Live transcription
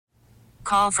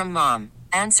Call from mom.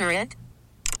 Answer it.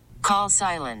 Call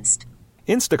silenced.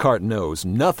 Instacart knows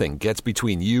nothing gets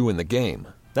between you and the game.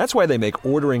 That's why they make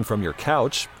ordering from your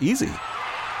couch easy.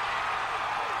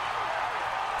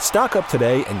 Stock up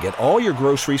today and get all your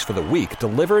groceries for the week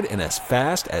delivered in as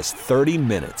fast as 30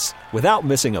 minutes without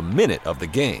missing a minute of the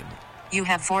game. You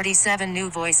have 47 new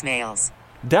voicemails.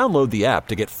 Download the app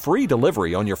to get free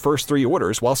delivery on your first 3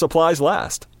 orders while supplies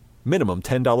last. Minimum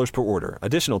 $10 per order.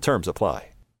 Additional terms apply.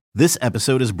 This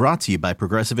episode is brought to you by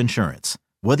Progressive Insurance.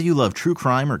 Whether you love true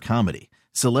crime or comedy,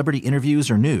 celebrity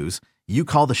interviews or news, you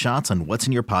call the shots on what's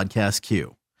in your podcast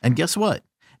queue. And guess what?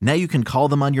 Now you can call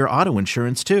them on your auto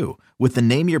insurance too with the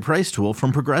Name Your Price tool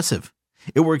from Progressive.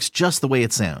 It works just the way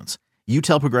it sounds. You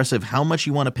tell Progressive how much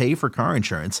you want to pay for car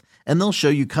insurance, and they'll show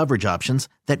you coverage options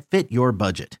that fit your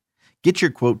budget. Get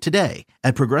your quote today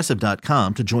at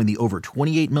Progressive.com to join the over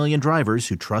 28 million drivers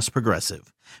who trust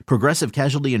Progressive. Progressive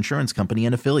Casualty Insurance Company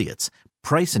and Affiliates.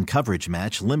 Price and coverage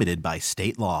match limited by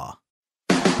state law.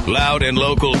 Loud and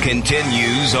Local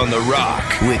continues on The Rock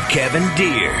with Kevin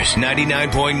Deers,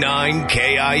 99.9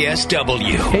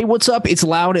 KISW. Hey, what's up? It's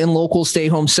Loud and Local Stay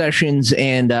Home Sessions,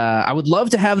 and I would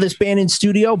love to have this band in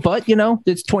studio, but, you know,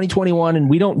 it's 2021, and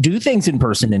we don't do things in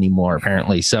person anymore,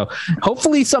 apparently. So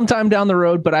hopefully sometime down the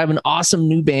road, but I have an awesome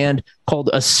new band called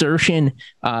Assertion,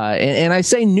 and I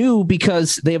say new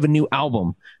because they have a new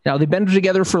album. Now, they've been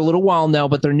together for a little while now,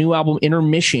 but their new album,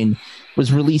 Intermission,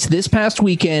 was released this past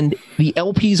weekend. The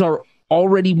LPs are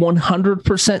already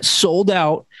 100% sold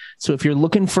out. So if you're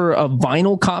looking for a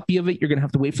vinyl copy of it, you're going to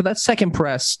have to wait for that second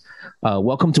press.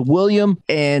 Welcome to William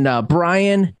and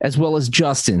Brian, as well as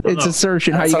Justin. Hello. It's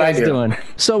Assertion. How you guys doing?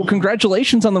 So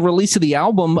congratulations on the release of the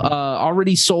album.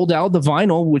 Already sold out the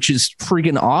vinyl, which is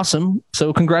freaking awesome.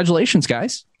 So congratulations,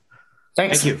 guys.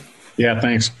 Thanks. Thank you. Yeah,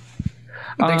 thanks.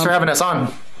 Thanks for having us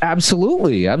on.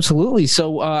 Absolutely.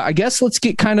 So I guess let's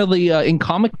get kind of the in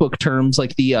comic book terms,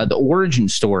 like the origin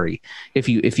story, if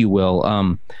you will.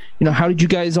 How did you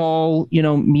guys all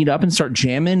meet up and start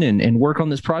jamming and work on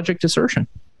this project, Assertion?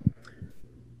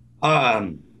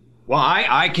 Well,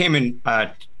 I came in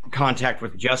contact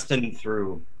with Justin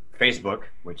through Facebook,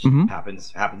 which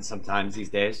happens sometimes these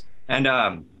days, and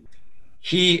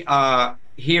he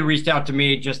had reached out to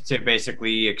me just to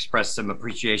basically express some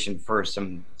appreciation for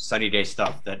some Sunny Day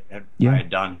stuff that I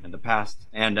had done in the past.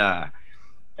 And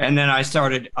then I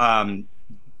started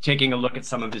taking a look at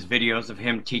some of his videos of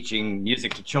him teaching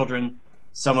music to children,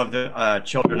 some of the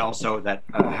children also that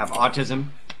have autism.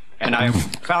 And I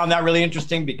found that really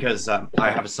interesting because I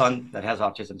have a son that has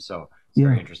autism, so it's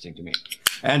very interesting to me.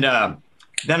 And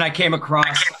then I came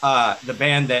across the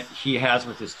band that he has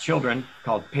with his children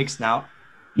called Pig Snout.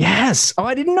 Yes. Oh,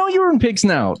 I didn't know you were in Pig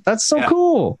Snout. That's so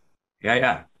cool.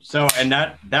 Yeah. So, and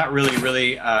that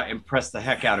really impressed the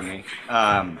heck out of me.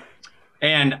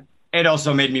 And it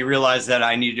also made me realize that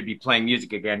I needed to be playing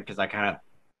music again, because I kind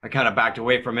of backed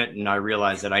away from it, and I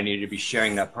realized that I needed to be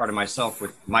sharing that part of myself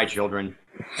with my children.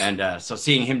 And so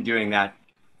seeing him doing that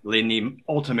in the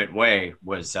ultimate way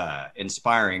was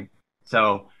inspiring.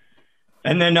 So,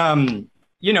 and then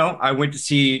I went to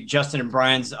see Justin and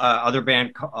Brian's other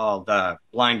band called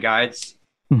Blind Guides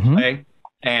play,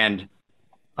 and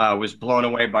was blown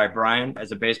away by Brian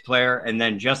as a bass player. And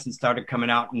then Justin started coming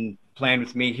out and playing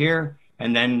with me here.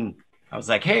 And then I was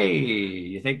like, hey,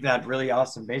 you think that really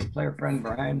awesome bass player friend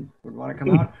Brian would want to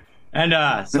come out? And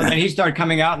so then he started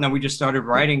coming out, and then we just started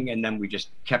writing, and then we just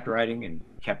kept writing and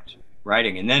kept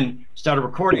writing, and then started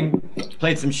recording,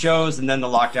 played some shows, and then the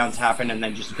lockdowns happened, and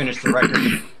then just finished the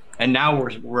record. And now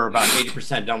we're about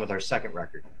 80% done with our second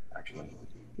record, actually.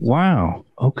 Wow.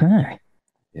 Okay.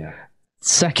 Yeah.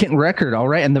 Second record. All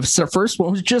right. And the first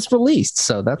one was just released.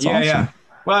 So that's awesome. Yeah.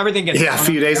 Well, everything gets a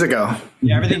few days ago.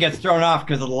 Yeah, everything gets thrown off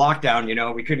because of the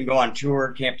lockdown. We couldn't go on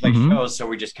tour, can't play shows, so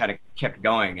we just kind of kept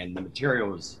going, and the material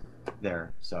was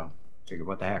there. So figured,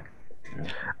 what the heck.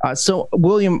 So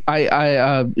William,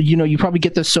 I you probably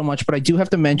get this so much, but I do have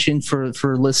to mention for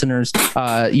listeners,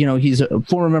 he's a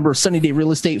former member of Sunny Day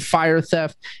Real Estate, Fire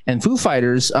Theft, and Foo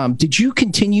Fighters. Did you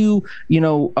continue,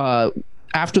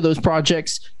 after those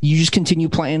projects, you just continue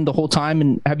playing the whole time,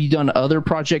 and have you done other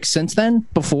projects since then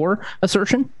before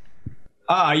Assertion?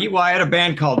 I had a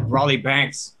band called Raleigh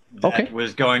Banks that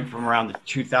was going from around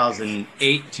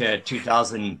 2008 to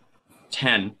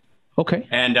 2010. Okay.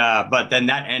 And but then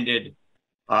that ended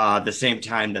the same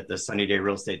time that the Sunny Day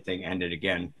Real Estate thing ended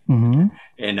again in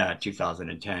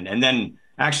 2010. And then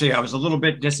actually I was a little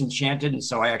bit disenchanted, and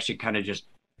so I actually kind of just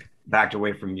backed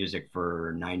away from music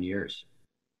for 9 years.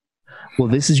 Well,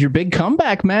 this is your big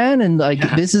comeback, man, and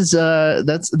this is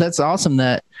that's awesome.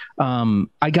 That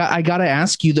I got to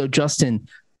ask you though, Justin.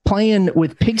 playing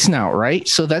with Pig Snout, right?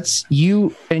 So that's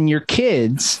you and your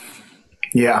kids.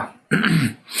 Yeah.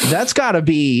 That's got to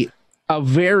be a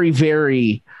very,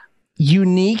 very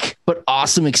unique but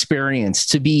awesome experience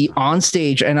to be on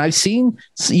stage. And I've seen,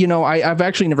 I've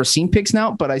actually never seen Pig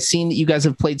Snout, but I've seen that you guys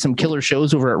have played some killer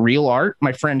shows over at Real Art.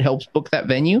 My friend helps book that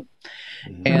venue.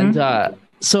 And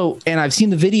and I've seen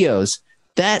the videos.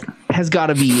 That has got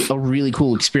to be a really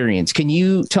cool experience. Can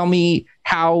you tell me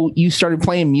how you started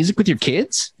playing music with your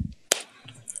kids?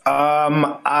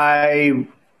 I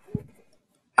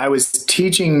was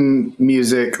teaching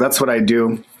music. That's what I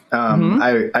do.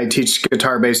 I teach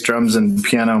guitar, bass, drums, and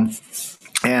piano.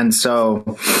 And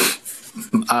so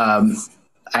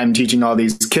I'm teaching all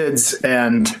these kids.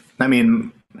 And I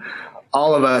mean,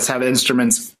 all of us have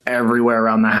instruments everywhere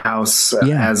around the house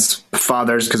as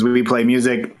fathers because we play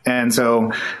music. And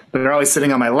so they're always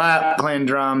sitting on my lap playing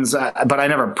drums. But I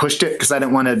never pushed it because I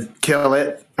didn't want to kill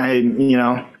it.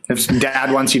 If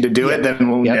dad wants you to do it, then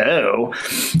we'll no.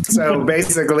 So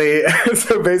basically,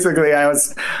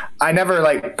 I never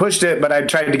like pushed it, but I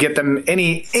tried to get them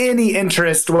any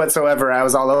interest whatsoever. I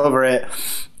was all over it.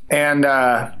 And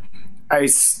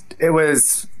it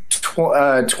was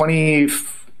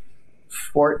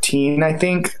 2014, I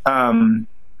think. And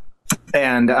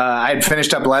I had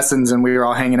finished up lessons and we were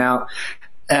all hanging out.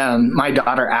 And my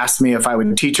daughter asked me if I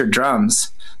would teach her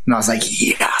drums. And I was like,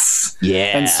 yes.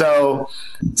 Yeah. And so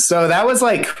that was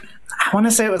like, I want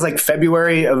to say it was like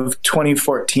February of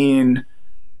 2014.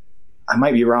 I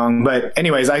might be wrong, but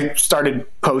anyways, I started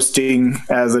posting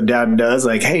as a dad does,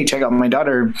 like, hey, check out my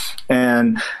daughter.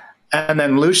 And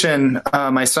then Lucian,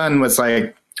 my son, was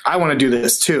like, I want to do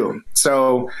this too.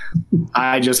 So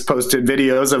I just posted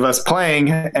videos of us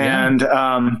playing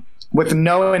and with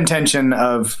no intention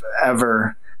of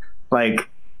ever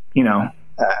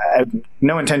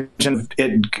no intention of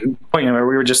it going anywhere.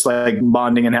 We were just like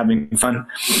bonding and having fun.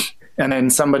 And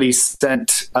then somebody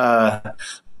sent one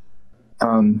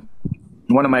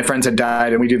of my friends had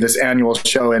died, and we do this annual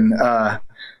show, and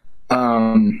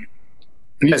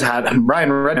you guys had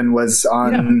Brian Redden was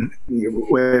on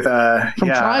with from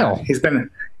Trial. He's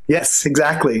been yes,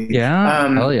 exactly.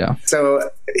 Hell yeah.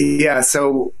 So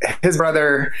his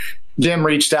brother Jim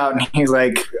reached out and he's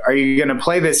like, are you going to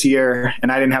play this year?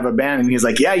 And I didn't have a band. And he's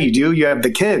like, yeah, you do. You have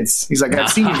the kids. He's like, I've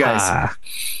seen you guys.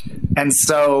 And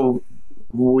so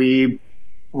we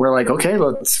were like, okay,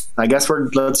 let's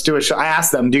do a show. I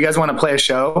asked them, do you guys want to play a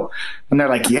show? And they're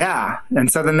like, yeah.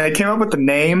 And so then they came up with the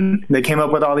name. They came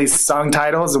up with all these song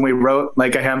titles, and we wrote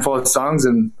like a handful of songs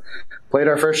and played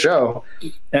our first show.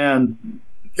 And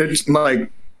it's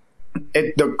like,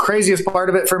 the craziest part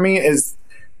of it for me is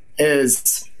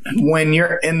when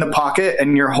you're in the pocket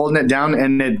and you're holding it down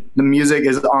and the music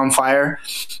is on fire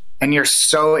and you're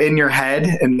so in your head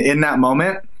and in that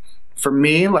moment. For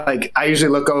me, like, I usually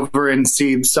look over and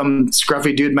see some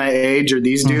scruffy dude my age or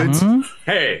these dudes.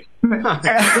 Hey. and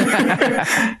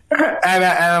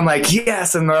I'm like,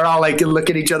 yes. And they're all like,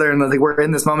 look at each other and they're like, we're in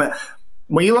this moment.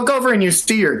 When you look over and you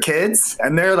see your kids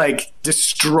and they're like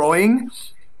destroying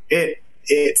it,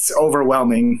 it's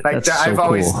overwhelming. Like I've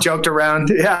always joked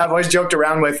around. Yeah, I've always joked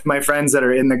around with my friends that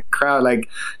are in the crowd. Like,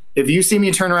 if you see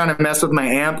me turn around and mess with my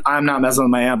amp, I'm not messing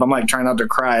with my amp. I'm like trying not to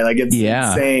cry. Like, it's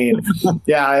insane.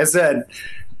 Yeah, I said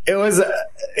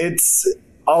it's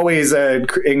always an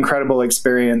incredible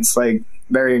experience. Like,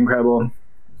 very incredible.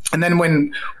 And then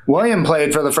when William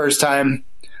played for the first time,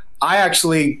 I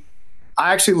actually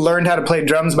learned how to play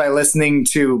drums by listening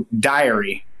to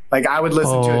Diary. Like, I would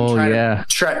listen to it and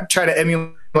try to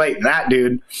emulate that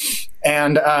dude.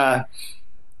 And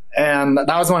that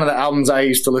was one of the albums I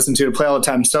used to listen to play all the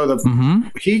time. So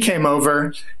he came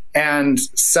over and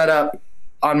set up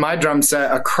on my drum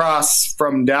set across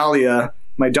from Dahlia,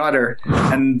 my daughter,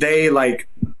 and they like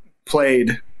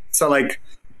played. So like,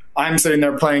 I'm sitting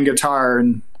there playing guitar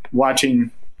and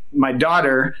watching my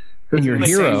daughter, who's your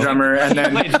hero drummer, and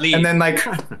then like,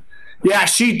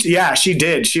 she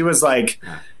did. She was like,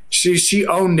 she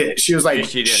owned it. She was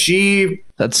like,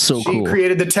 that's so cool. She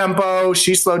created the tempo.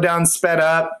 She slowed down, sped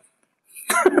up.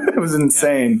 It was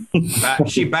insane.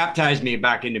 She baptized me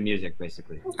back into music,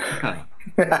 basically.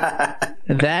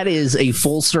 That is a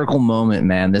full circle moment,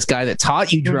 man. This guy that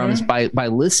taught you drums by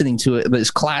listening to it,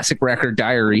 this classic record,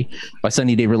 Diary by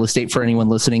Sunny Day Real Estate, for anyone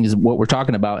listening, is what we're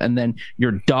talking about. And then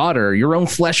your daughter, your own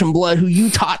flesh and blood, who you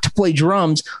taught to play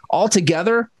drums, all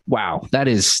together. Wow, that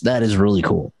is really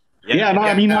cool. And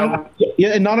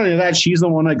not only that, she's the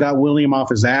one that got William off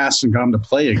his ass and got him to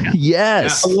play again.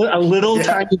 Yes. A little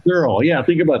tiny girl. Yeah,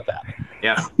 think about that.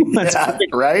 Yeah.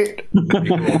 Right?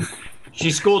 Cool.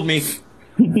 She schooled me.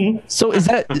 So is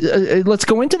that? Let's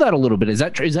go into that a little bit. Is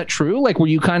that true? Like, were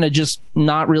you kind of just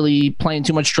not really playing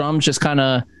too much drums, just kind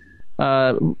of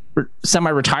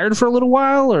semi-retired for a little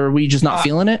while, or were you just not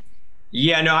feeling it?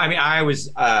 Yeah, no. I mean, I was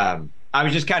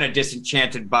just kind of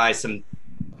disenchanted by some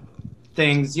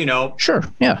things, you know. Sure.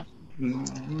 Yeah.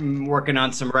 Working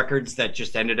on some records that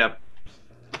just ended up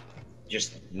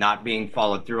just not being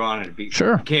followed through on. It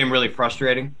became really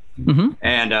frustrating. Mm-hmm.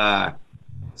 And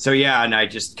so yeah, and I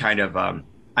just kind of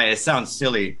it sounds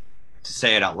silly to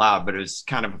say it out loud, but it was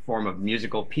kind of a form of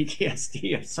musical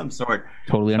PTSD of some sort.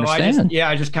 Totally understand.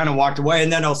 I just kind of walked away,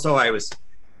 and then also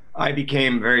I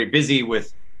became very busy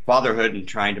with fatherhood and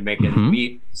trying to make it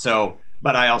meet. So,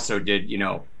 but I also did, you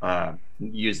know,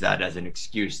 use that as an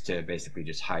excuse to basically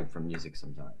just hide from music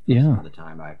sometimes. Yeah. Some of the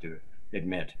time, I have to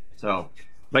admit. So,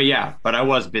 but I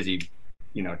was busy,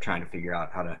 you know, trying to figure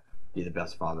out how to be the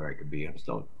best father I could be. I'm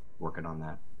still working on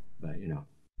that, but you know,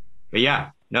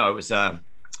 it was,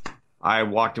 I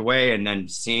walked away, and then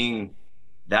seeing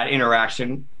that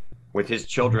interaction with his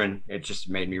children, it just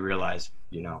made me realize,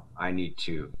 you know, I need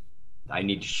to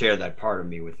share that part of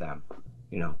me with them.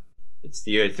 You know, it's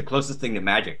the closest thing to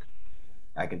magic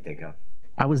I can think of.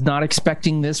 I was not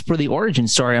expecting this for the origin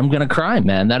story. I'm gonna cry,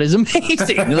 man. That is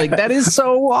amazing. Like, that is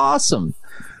so awesome.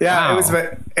 Yeah,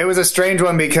 wow. It was a strange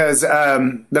one because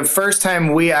the first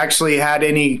time we actually had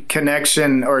any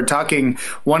connection or talking,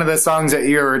 one of the songs that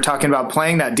you were talking about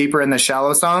playing, that Deeper in the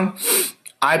Shallow song,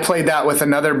 I played that with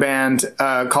another band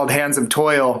called Hands of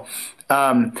Toil.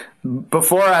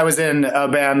 Before I was in a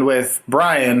band with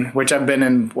Brian, which I've been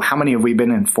in. How many have we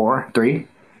been in? 4, 3?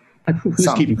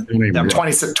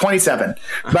 27.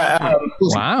 But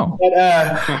wow.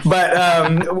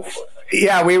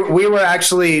 Yeah, we were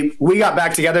actually, we got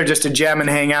back together just to jam and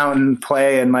hang out and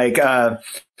play, and like so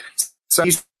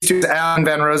Alan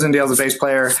Van Rosendale's a bass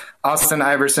player, Austin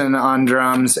Iverson on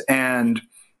drums, and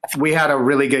we had a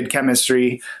really good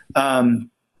chemistry. And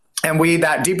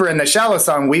that Deeper in the Shallow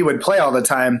song we would play all the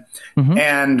time. Mm-hmm.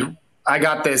 And I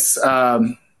got this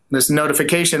this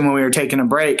notification when we were taking a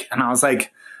break, and I was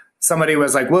like, somebody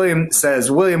was like,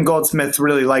 William Goldsmith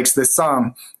really likes this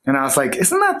song. And I was like,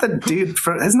 isn't that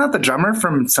the drummer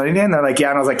from Sunny Day? And they're like, yeah.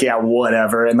 And I was like, yeah,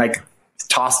 whatever. And like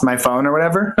tossed my phone or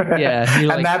whatever. Yeah.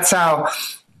 And that's how,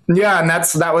 yeah. And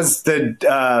that was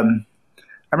I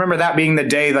remember that being the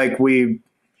day, like we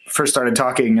first started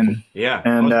talking, and yeah.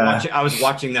 And I was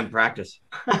watching them practice.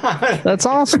 That's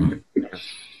awesome.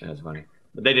 That's funny.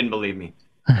 But they didn't believe me.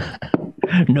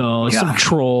 No, some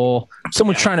troll.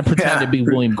 Someone's trying to pretend to be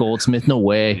William Goldsmith. No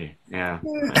way. Yeah.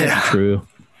 That's true.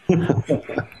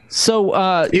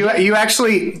 So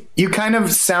you kind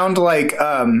of sound like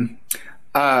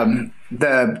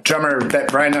the drummer that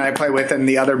Brian and I play with in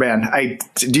the other band.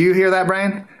 Do you hear that,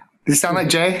 Brian? Do you sound like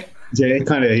Jay? Jay,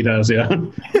 kind of, he does, yeah.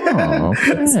 Oh,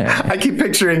 okay. I keep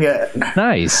picturing it.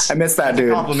 Nice. I miss that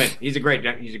dude. Compliment. He's a great.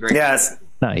 Yes.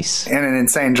 Nice. And an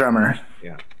insane drummer.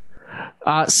 Yeah.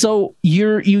 So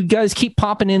you guys keep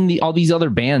popping in all these other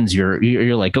bands.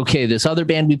 You're like, okay, this other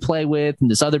band we play with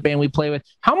and this other band we play with.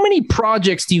 How many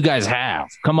projects do you guys have?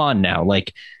 Come on now.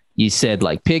 Like you said,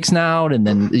 like Pig Snout, and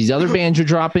then these other bands you're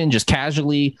dropping just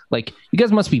casually. Like, you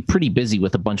guys must be pretty busy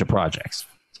with a bunch of projects.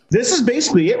 This is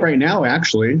basically it right now,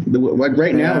 actually. Like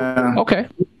right now. Okay.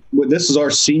 This is our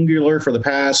singular for the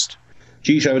past,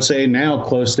 I would say now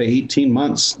close to 18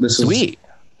 months. This is sweet.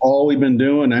 All we've been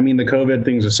doing. I mean, the COVID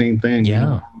thing's the same thing. Yeah. You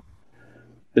know?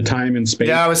 The time and space.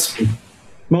 Yeah, it was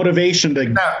motivation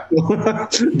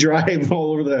to drive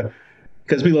all over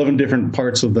because we live in different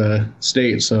parts of the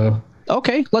state. So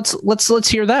okay, let's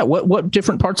hear that. What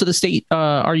different parts of the state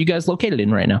are you guys located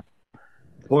in right now?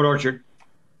 Port Orchard.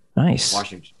 Nice.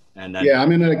 Washington. And then, yeah,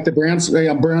 I'm in like the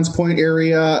Browns Point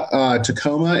area,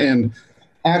 Tacoma, and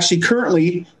actually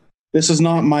currently. This is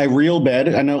not my real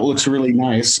bed. I know it looks really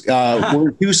nice. We're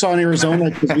in Tucson,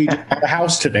 Arizona, because we bought a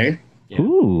house today. Yeah.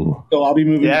 Ooh. So I'll be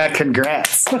moving. Yeah,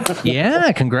 congrats.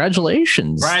 Yeah,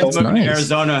 congratulations. Brian's moving to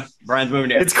Arizona.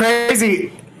 It's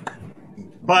crazy.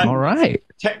 But all right.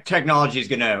 Technology is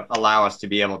going to allow us to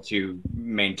be able to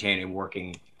maintain a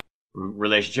working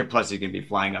relationship. Plus, he's going to be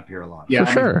flying up here a lot. Yeah,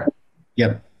 for sure.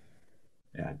 Yep.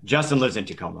 Yeah. Justin lives in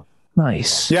Tacoma.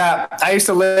 Nice. Yeah, I used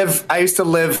to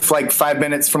live like 5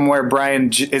 minutes from where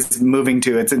Brian is moving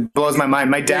to. It blows my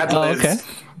mind. My dad lives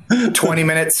 20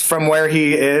 minutes from where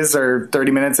he is, or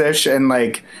 30 minutes ish, and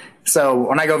like, so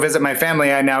when I go visit my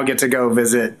family, I now get to go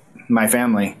visit my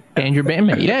family and your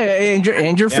bandmate. Yeah,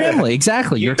 and your family.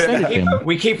 Exactly. Your extended family.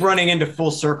 We keep running into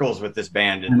full circles with this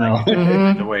band in like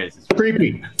the ways. It's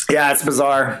creepy. Yeah, it's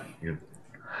bizarre.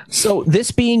 So this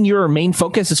being your main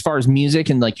focus as far as music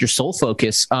and like your sole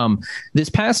focus, this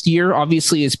past year,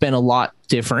 obviously it's been a lot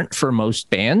different for most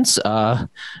bands, no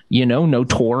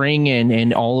touring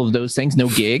and all of those things, no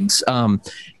gigs.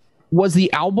 Was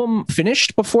the album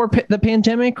finished before the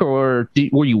pandemic, or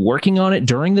were you working on it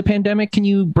during the pandemic? Can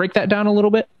you break that down a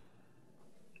little bit?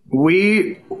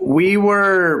 We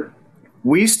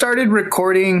started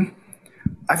recording.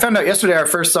 I found out yesterday our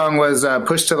first song was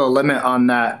Push to the Limit on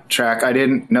that track. I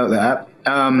didn't know that.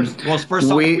 It's first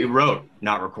song we wrote,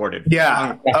 not recorded.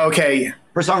 Yeah. Okay.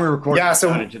 First song we recorded. Yeah.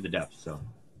 So Into the Depths. So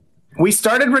we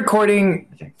started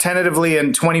recording tentatively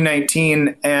in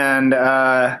 2019, and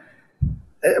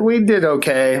we did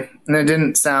okay, and it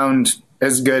didn't sound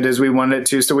as good as we wanted it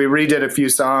to. So we redid a few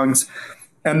songs,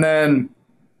 and then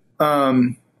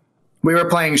we were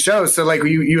playing shows. So like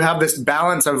you have this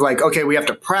balance of like, okay, we have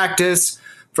to practice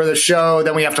for the show,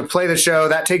 then we have to play the show.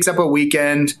 That takes up a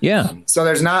weekend. Yeah. So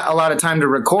there's not a lot of time to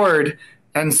record.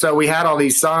 And so we had all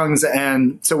these songs,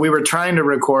 and so we were trying to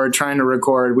record.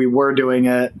 We were doing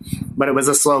it, but it was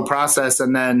a slow process.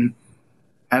 And then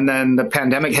the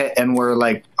pandemic hit, and we're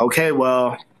like, okay,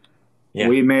 well,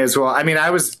 we may as well. I mean, I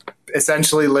was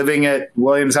essentially living at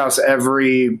William's house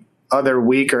every other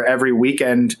week or every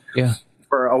weekend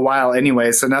for a while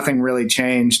anyway. So nothing really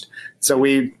changed. So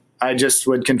I just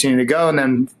would continue to go, and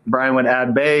then Brian would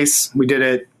add bass. We did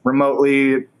it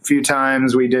remotely a few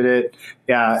times. We did it.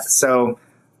 Yeah. So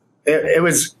it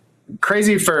was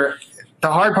crazy. The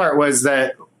hard part was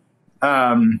that,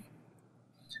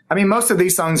 most of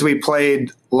these songs we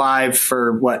played live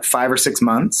for 5 or 6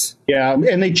 months. Yeah.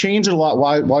 And they change a lot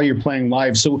while you're playing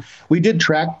live. So we did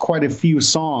track quite a few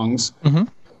songs,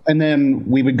 and then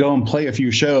we would go and play a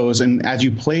few shows. And as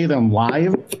you play them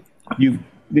live,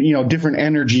 different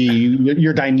energy,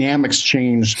 your dynamics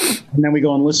change. And then we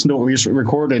go and listen to what we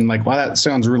recorded, and like, wow, that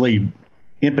sounds really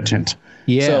impotent.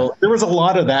 Yeah. So there was a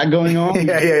lot of that going on.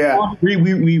 Yeah.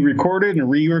 We recorded and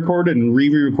re-recorded and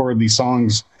re-recorded these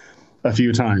songs a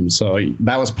few times. So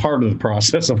that was part of the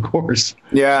process, of course.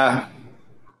 Yeah.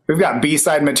 We've got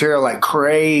B-side material like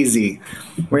crazy.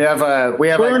 We have a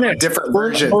different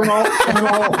version. Burn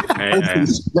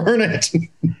it.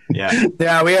 Yeah.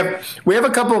 Yeah, we have a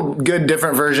couple good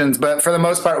different versions, but for the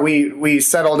most part we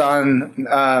settled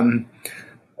on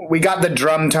we got the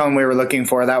drum tone we were looking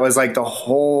for. That was like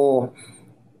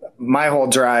my whole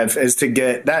drive is to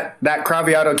get that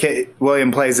Craviotto kit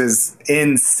William plays is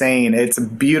insane. It's a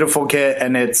beautiful kit,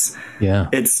 and it's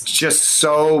just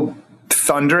so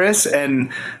thunderous,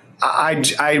 and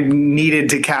I needed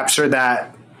to capture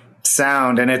that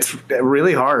sound, and it's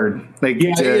really hard.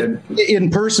 In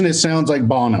person it sounds like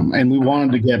Bonham, and we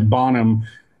wanted to get Bonham.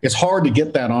 It's hard to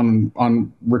get that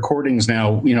on recordings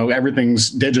now.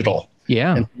 Everything's digital.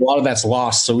 Yeah. And a lot of that's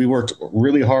lost. So we worked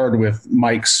really hard with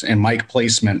mics and mic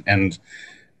placement and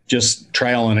just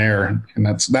trial and error. And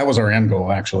that was our end goal,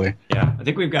 actually. Yeah. I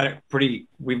think we've got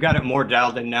it more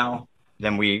dialed in now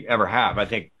than we ever have. I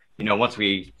think, once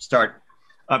we start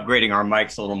upgrading our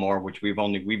mics a little more, which we've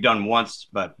done once,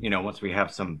 but once we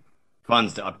have some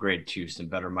funds to upgrade to some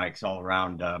better mics all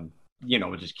around,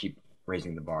 we'll just keep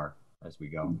raising the bar as we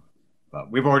go.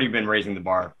 But we've already been raising the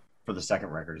bar for the second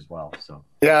record as well. So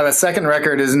yeah, the second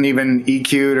record isn't even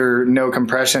EQ'd or no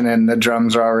compression, and the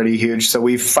drums are already huge. So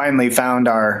we finally found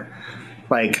the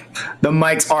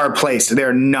mics are placed.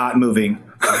 They're not moving.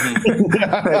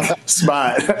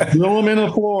 Spot. Drill them in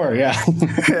the floor. Yeah.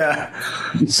 Yeah.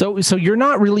 So you're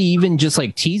not really even just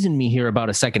like teasing me here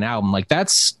about a second album. Like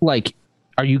that's like,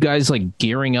 are you guys like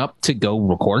gearing up to go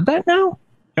record that now?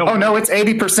 No, it's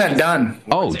 80% done.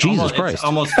 Oh, Jesus Christ. It's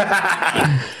almost.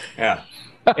 Yeah.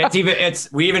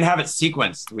 We even have it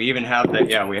sequenced. We even have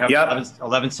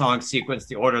 11 songs sequenced,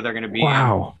 the order they're going to be in.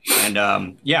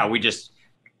 And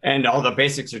and all the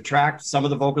basics are tracked. Some of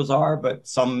the vocals are, but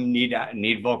some need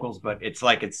vocals, but it's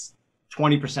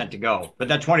 20% to go. But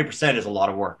that 20% is a lot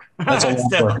of work. That's a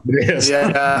lot of work. It is.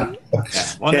 Yeah.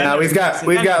 Well, we've got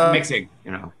mixing,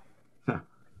 we've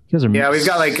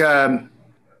got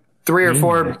 3 or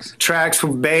 4 tracks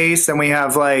with bass, and we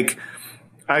have I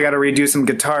got to redo some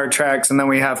guitar tracks, and then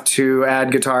we have to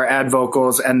add guitar, add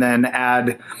vocals, and then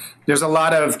there's a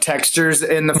lot of textures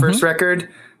in the first record.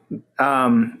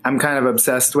 I'm kind of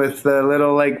obsessed with the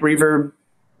little reverb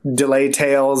delay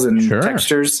tails and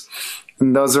textures.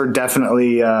 And those are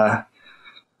definitely,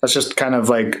 that's just kind of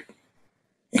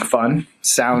fun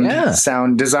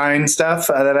sound design stuff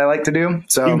that I like to do.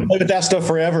 So you can play with that stuff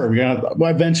forever.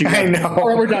 Eventually, I know.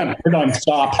 We're done.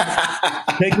 Stop.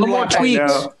 No more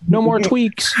tweaks. No more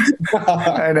tweaks.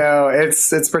 I know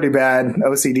it's pretty bad.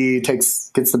 OCD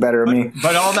gets the better of me.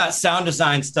 But all that sound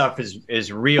design stuff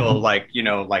is real. Like,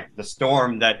 like the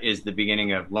storm that is the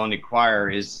beginning of Lonely Choir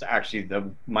is actually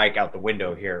the mic out the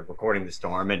window here recording the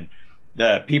storm, and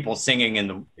the people singing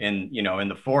in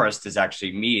the forest is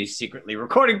actually me secretly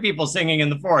recording people singing in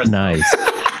the forest. Nice.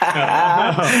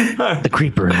 The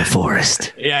creeper in the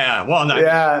forest. Yeah. Well, no.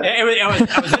 Yeah.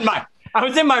 I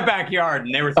was in my backyard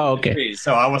and they were through the trees,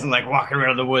 so I wasn't like walking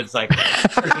around the woods like,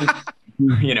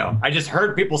 I just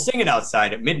heard people singing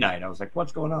outside at midnight. I was like,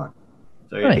 what's going on?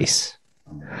 So, yeah. Nice.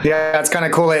 Yeah, it's kind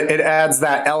of cool. It adds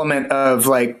that element of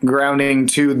like grounding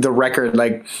to the record,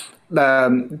 like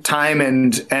time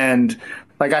and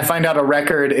like I find out a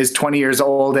record is 20 years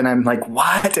old and I'm like,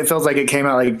 what? It feels like it came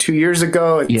out like 2 years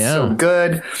ago. It's so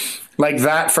good. Like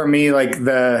that for me, like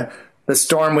the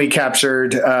storm we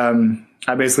captured,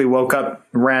 I basically woke up,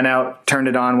 ran out, turned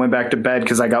it on, went back to bed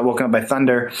because I got woken up by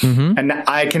thunder. Mm-hmm. And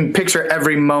I can picture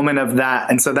every moment of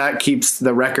that. And so that keeps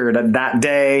the record at that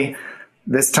day,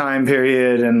 this time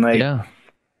period. And like,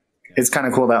 it's kind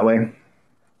of cool that way.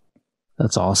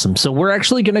 That's awesome. So we're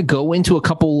actually going to go into a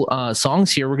couple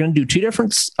songs here. We're going to do two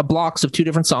different blocks of two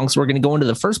different songs. We're going to go into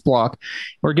the first block.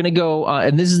 We're going to go,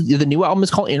 and this is the new album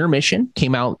is called Intermission.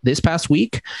 Came out this past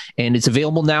week, and it's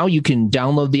available now. You can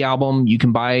download the album. You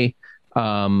can buy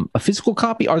a physical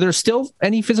copy. Are there still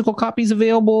any physical copies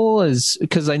available?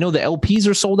 Because I know the LPs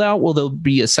are sold out. Will there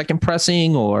be a second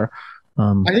pressing or?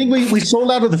 I think we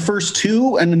sold out of the first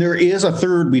two, and there is a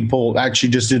third we actually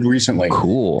just did recently.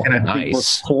 Cool, and I think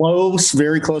we're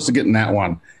very close to getting that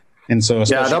one. And so,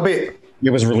 it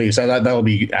was released. That'll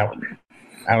be out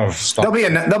of stock.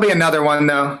 There'll be another one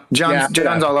though.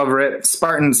 John's all over it.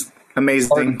 Spartan's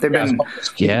amazing. They've been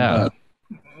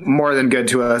more than good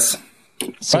to us.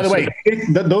 By the way,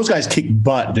 those guys kick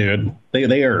butt, dude.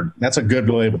 They are. That's a good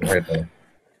label right there.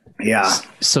 Yeah.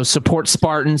 So support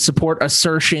Spartan, support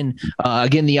Assertion.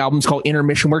 Again, the album's called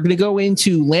Intermission. We're going to go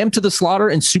into Lamb to the Slaughter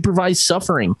and Supervised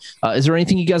Suffering. Is there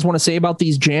anything you guys want to say about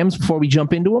these jams before we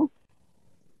jump into them?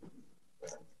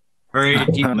 Very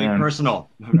deeply personal.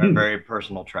 Very, very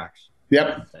personal tracks.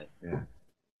 Yep.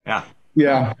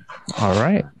 Yeah. All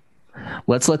right.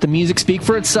 Let's let the music speak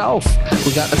for itself.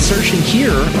 We got Assertion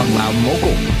here on Loud and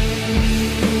Local.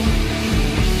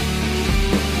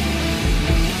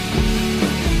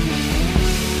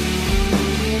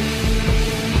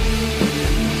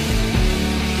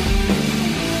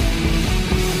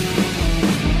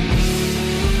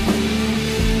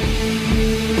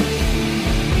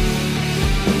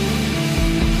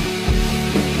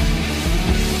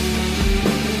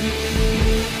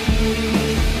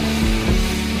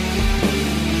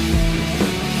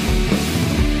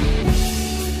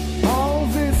 All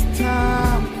this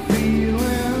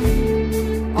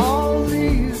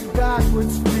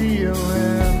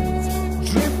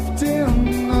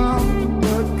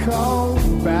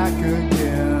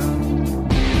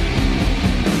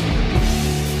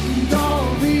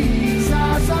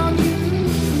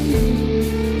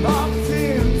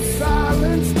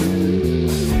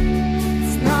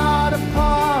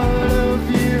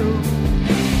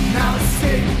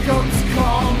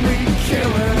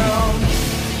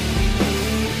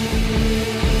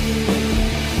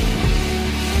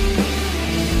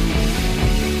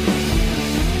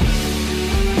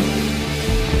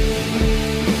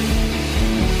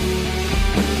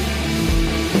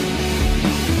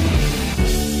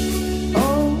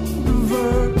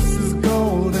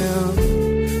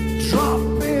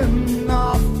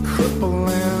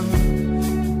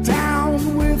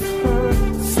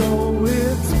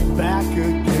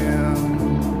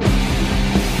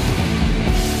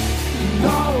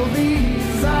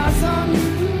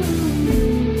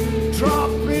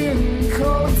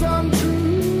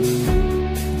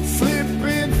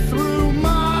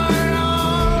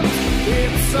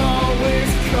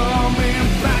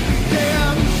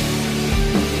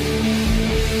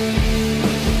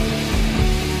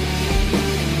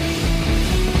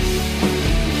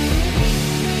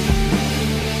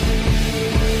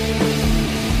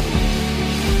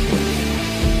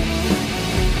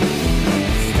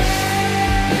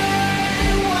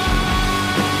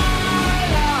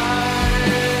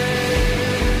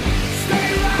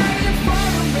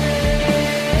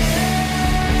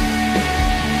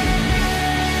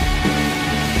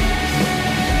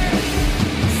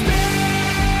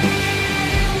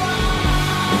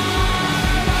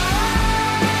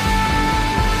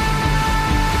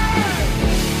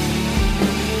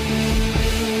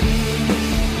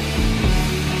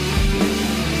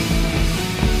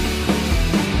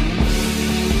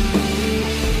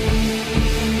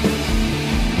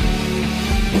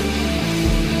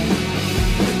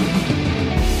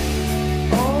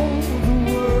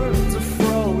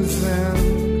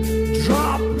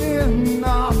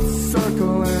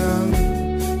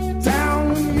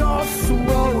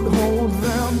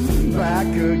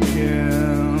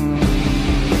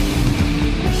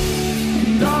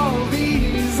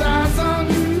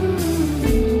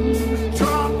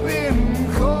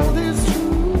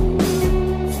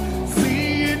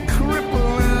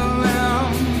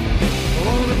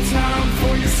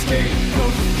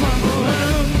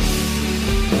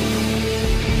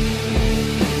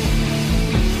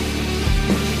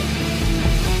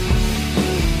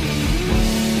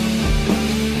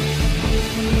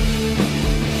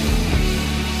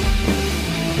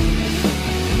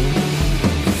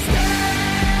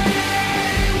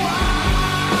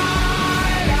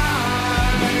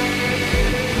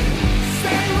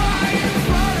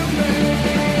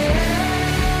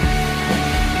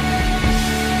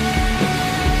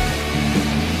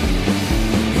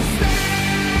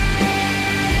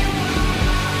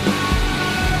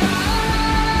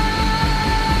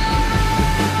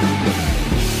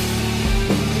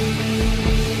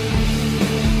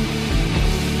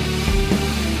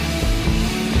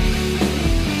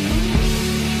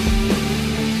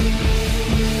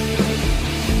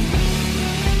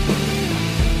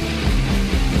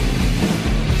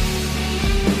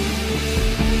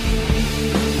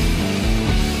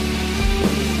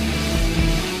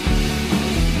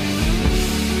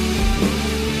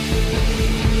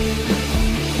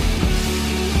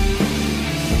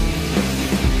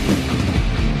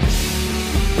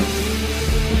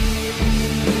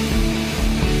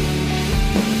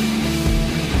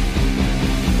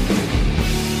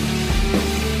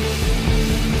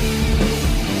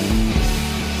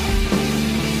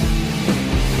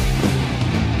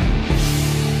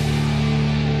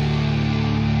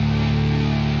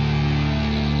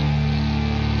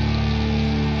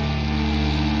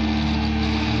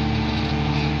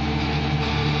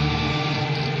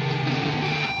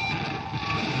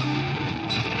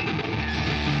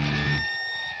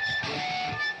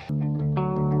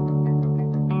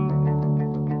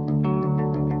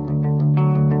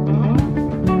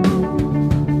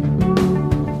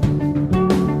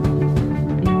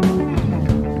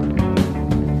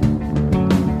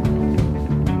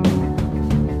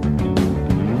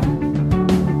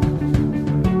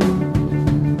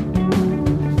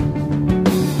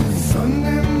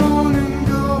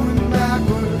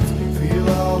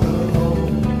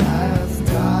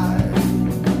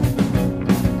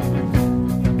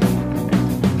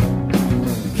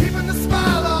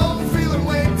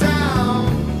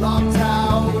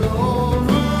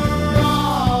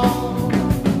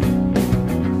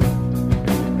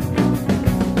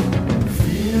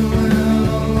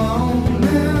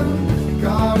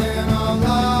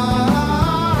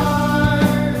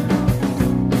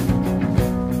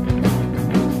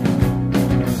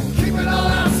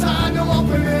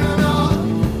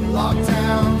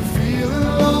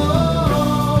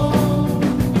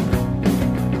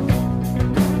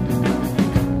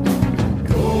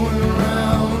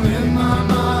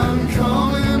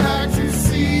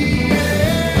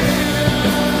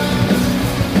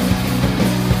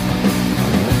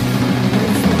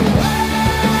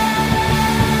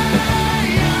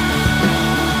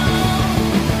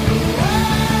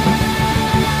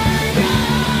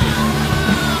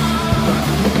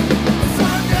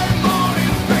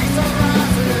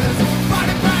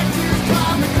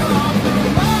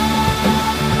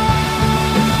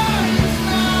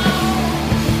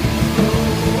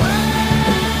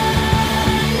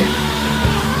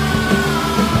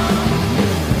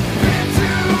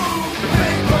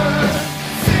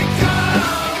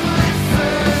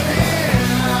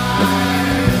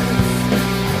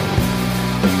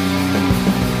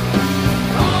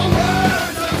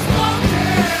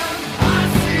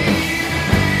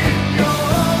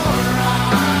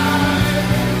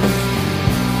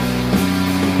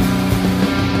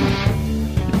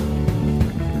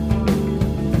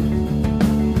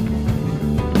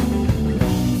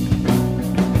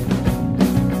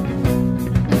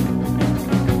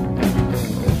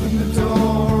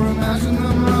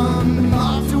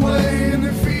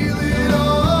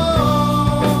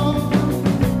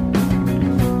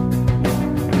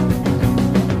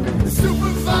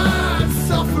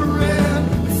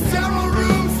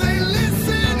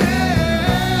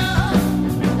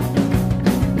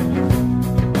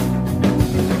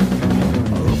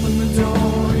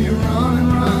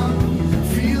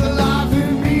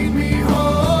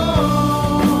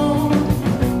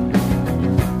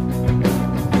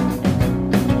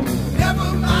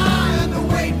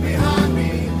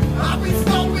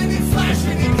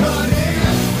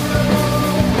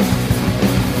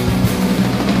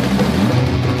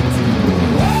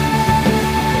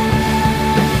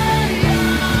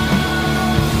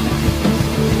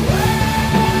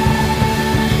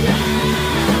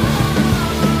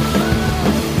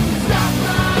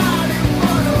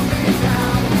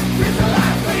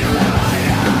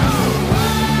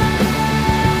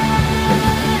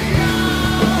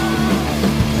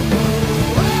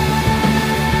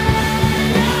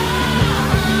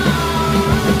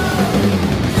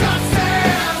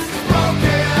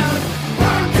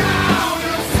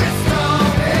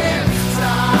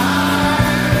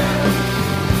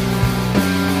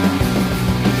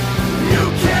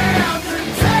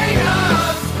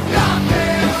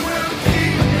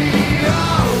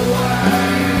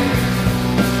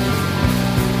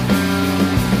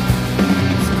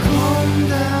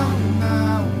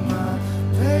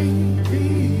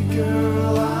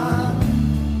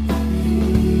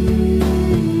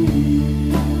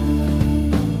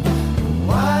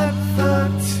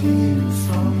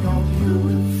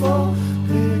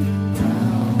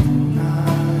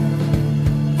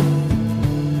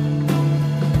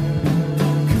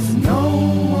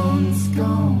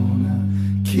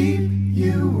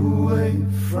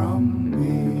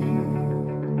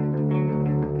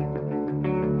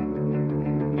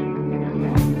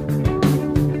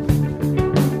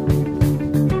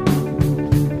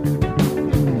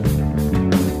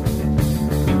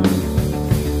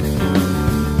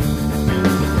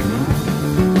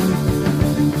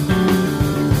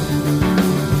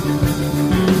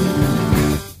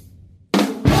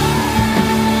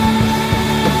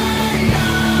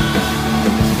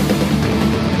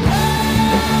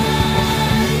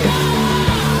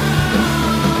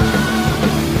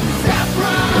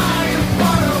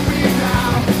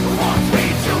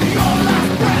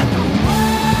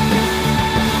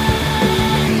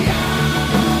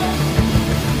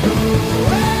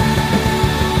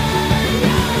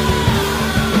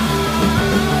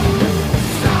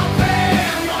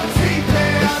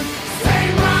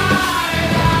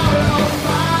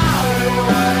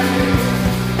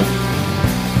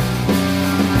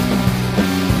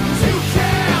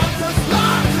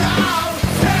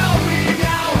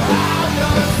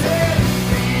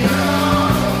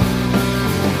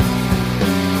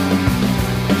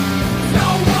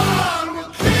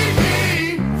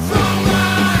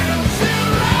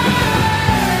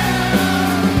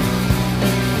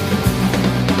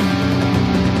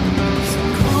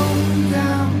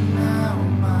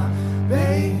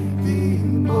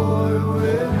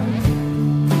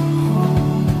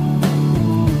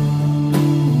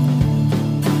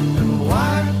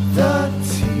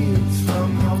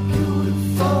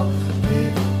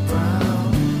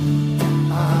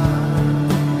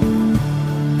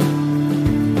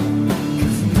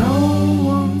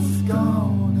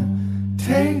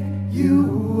take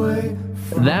you away.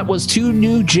 That was two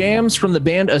new jams from the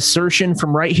band Assertion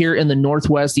from right here in the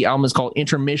Northwest. The album is called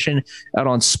Intermission, out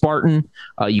on Spartan.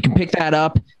 You can pick that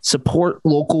up, support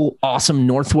local, awesome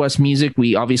Northwest music.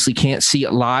 We obviously can't see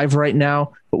it live right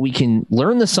now, but we can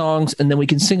learn the songs and then we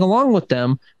can sing along with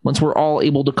them once we're all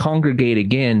able to congregate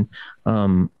again.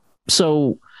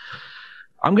 So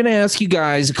I'm going to ask you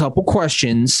guys a couple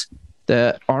questions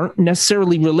that aren't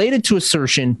necessarily related to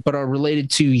Assertion, but are related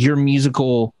to your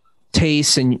musical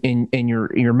tastes and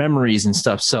your memories and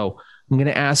stuff. So I'm going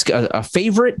to ask a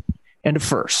favorite and a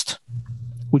first.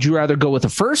 Would you rather go with a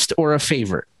first or a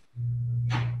favorite?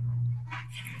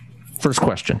 First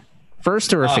question.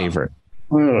 First or a favorite?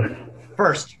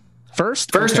 First.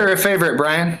 First Okay. or a favorite,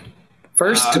 Brian?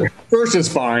 First. First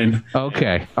is fine.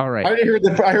 Okay. All right. I heard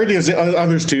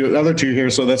the other two here,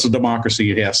 so that's a democracy.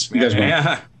 Yes, you guys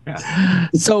win.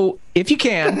 So if you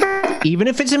can, even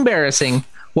if it's embarrassing,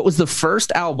 what was the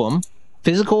first album,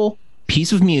 physical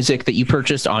piece of music that you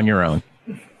purchased on your own?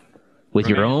 With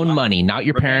your own money, not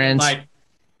your parents.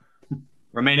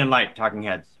 Remain in Light, Talking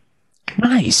Heads.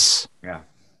 Nice. Yeah.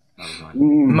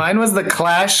 Mine was the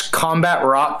Clash Combat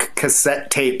Rock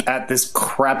cassette tape at this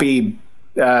crappy,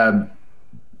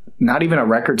 not even a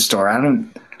record store.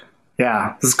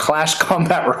 This is Clash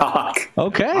Combat Rock.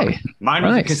 Okay. Mine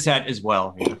was a cassette as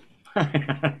well.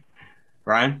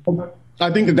 Brian?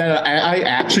 I think that I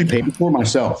actually paid for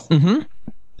myself. Mm-hmm.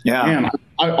 Yeah. Man,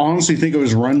 I honestly think it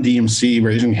was Run DMC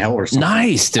Raising Hell or something.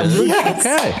 Nice, dude. Yes.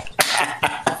 Okay.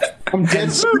 I'm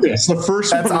dead serious. The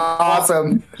first That's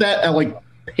awesome. that at like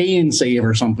Pay and Save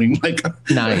or something. Like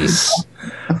Nice.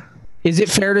 Is it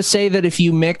fair to say that if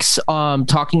you mix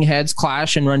Talking Heads,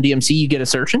 Clash, and Run DMC, you get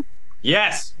Assertion?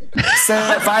 Yes.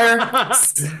 Set Fire.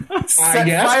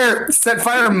 Set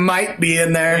Fire might be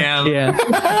in there.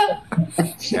 Yeah.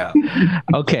 Yeah.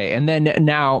 Okay, and then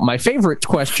now my favorite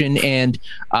question, and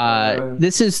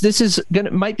this is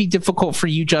might be difficult for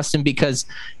you, Justin, because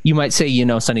you might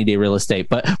say Sunny Day Real Estate.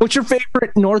 But what's your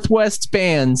favorite Northwest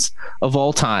bands of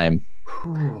all time?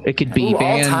 It could be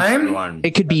bands. All time?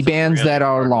 It could be bands that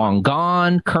are long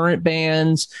gone, current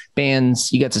bands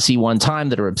you got to see one time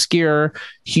that are obscure,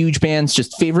 huge bands,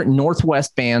 just favorite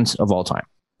Northwest bands of all time.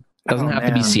 Doesn't have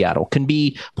to be Seattle. Can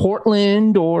be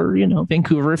Portland or,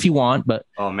 Vancouver if you want, but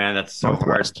oh man, that's so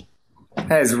Northwest.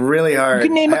 That is really hard. You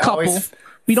can name a couple.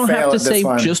 You don't have to say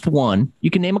just one. You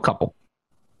can name a couple.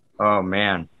 Oh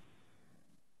man.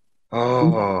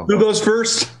 Oh. Who goes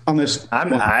first on this? I'm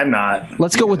not.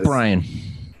 Let's go with Brian.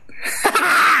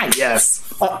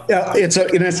 Yes.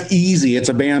 It's easy. It's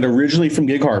a band originally from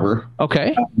Gig Harbor.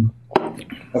 Okay.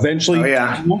 Eventually. Oh,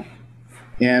 yeah.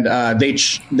 And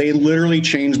they literally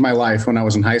changed my life when I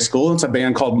was in high school. It's a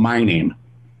band called My Name.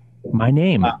 My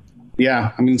Name.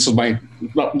 Yeah. I mean, this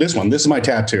is my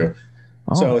tattoo.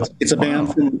 Oh, so it's a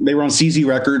band they were on CZ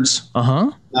Records.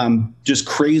 Just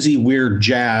crazy, weird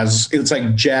jazz. It's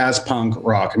like jazz punk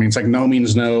rock. I mean, it's like No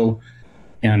Means No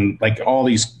and like all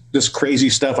this crazy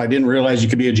stuff. I didn't realize you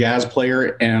could be a jazz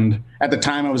player. And at the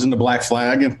time I was into Black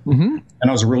Flag and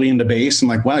I was really into bass and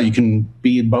like, wow, you can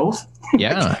be both.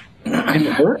 Yeah. And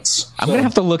it works. I'm going to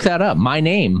have to look that up. My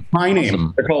Name. My Name.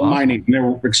 Awesome. They're called My Name.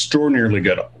 They're extraordinarily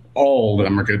good. All of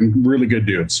them are good. Really good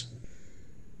dudes.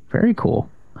 Very cool.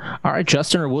 All right,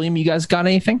 Justin or William, you guys got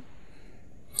anything?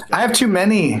 I have too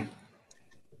many.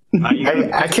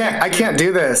 I can't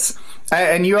do this.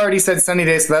 And you already said Sunny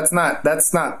Day, so that's not.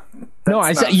 No,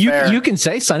 I said you can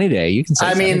say Sunny Day. You can say.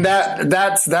 I mean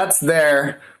that's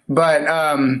there, but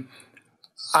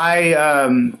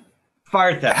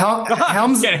Fire theft.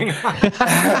 Helms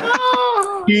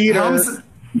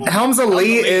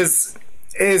Elite is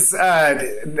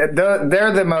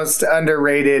they're the most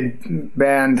underrated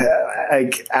band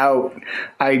out.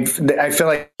 I feel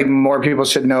like more people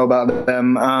should know about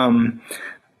them. And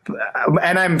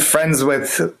I'm friends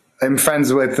with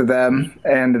them,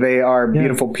 and they are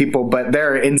beautiful people, but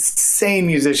they're insane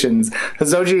musicians.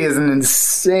 Zoji is an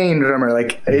insane drummer,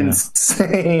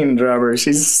 insane drummer.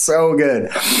 She's so good.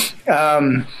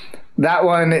 That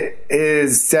one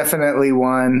is definitely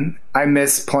one. I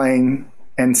miss playing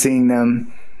and seeing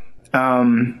them.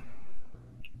 Oh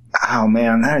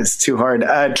man, that is too hard.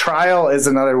 Trial is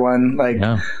another one. I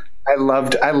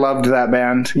loved that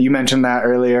band. You mentioned that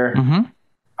earlier.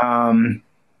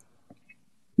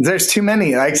 There's too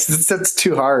many. That's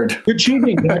too hard. Good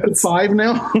cheating. Can I put 5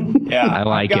 now? Yeah, I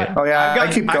like it. Oh yeah,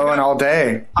 I keep going all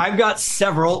day. I've got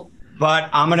several,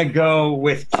 but I'm gonna go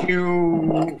with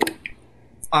 2.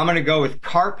 I'm gonna go with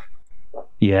Carp.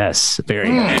 Yes, very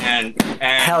good. And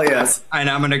Hell yes. And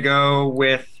I'm gonna go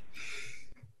with.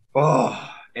 Oh,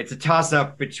 it's a toss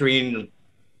up between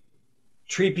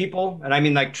Tree People, and I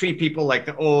mean like Tree People, like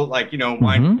the old, like, you know,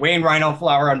 Wayne Rhino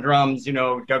Flower on drums, you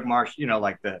know, Doug Marsh, you know,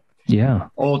 like the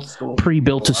old school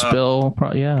pre-built to spill.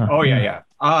 Yeah. Oh yeah.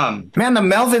 Man, the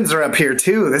Melvins are up here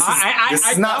too. This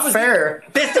is not fair.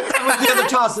 That was the other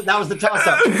toss. That was the toss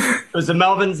up. It was the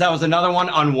Melvins. That was another one.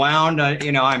 Unwound.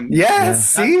 You know,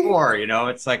 see, four. You know,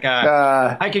 it's like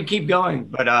I could keep going,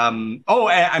 but I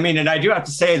mean, and I do have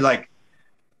to say, like,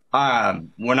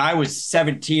 when I was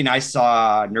 17, I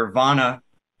saw Nirvana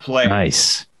play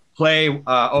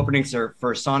openings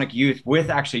for Sonic Youth with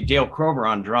actually Dale Crover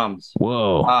on drums.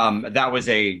 Whoa. That was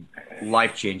a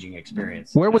life-changing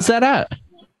experience. Where was that at?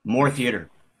 Moore Theater.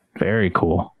 Very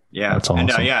cool. Yeah. That's awesome.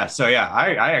 And I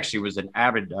actually was an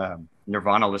avid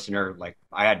Nirvana listener. Like,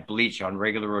 I had Bleach on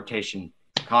regular rotation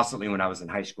constantly when I was in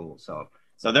high school. So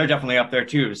they're definitely up there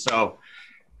too. So,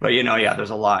 but you know, there's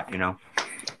a lot, you know.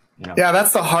 Yeah,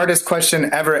 that's the hardest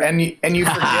question ever, and you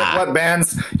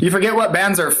forget what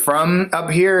bands are from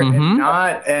up here and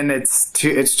not, and it's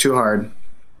too hard.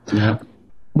 Yeah.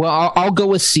 Well, I'll go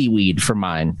with Seaweed for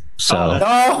mine. So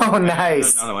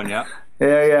nice. Another one, yeah.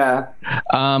 Yeah.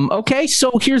 Okay,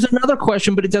 so here's another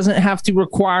question, but it doesn't have to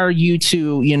require you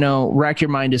to, you know, rack your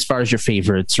mind as far as your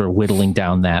favorites or whittling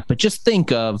down that. But just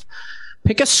pick a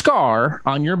scar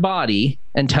on your body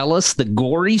and tell us the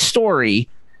gory story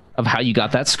of how you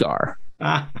got that scar.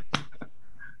 And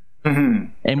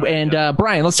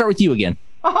Brian, let's start with you again.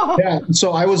 Yeah.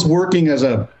 So I was working as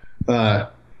a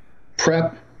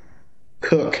prep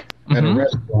cook at a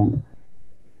restaurant,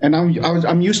 and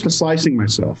I'm used to slicing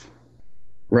myself.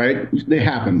 Right? It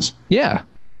happens. Yeah.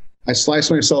 I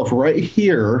sliced myself right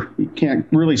here. You can't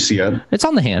really see it. It's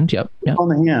on the hand. Yep. On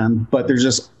the hand, but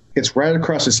it's right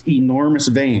across this enormous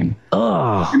vein.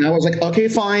 Oh. And I was like, okay,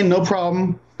 fine, no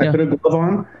problem. I put a glove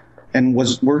on and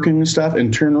was working and stuff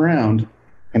and turned around,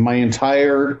 and my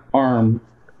entire arm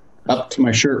up to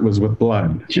my shirt was with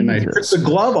blood. Jesus. And I took the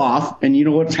glove off, and you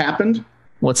know what's happened?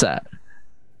 What's that?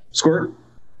 Squirt.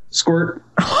 So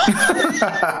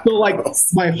like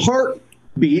my heart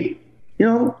beat, you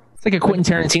know, it's like a Quentin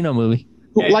Tarantino movie,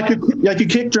 like a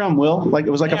kick drum. Will, like it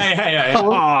was like I've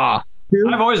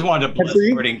always wanted to play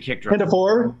squirting kick drum. 10 to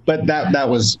 4, but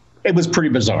it was pretty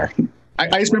bizarre.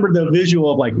 I just remember the visual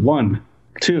of like 1,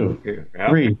 2,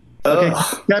 3. Okay,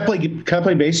 can I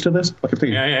play bass to this? Okay,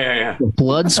 please. Yeah.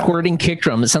 Blood squirting kick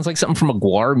drum. It sounds like something from a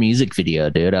Guar music video,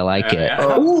 dude. I like it.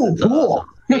 Oh, cool.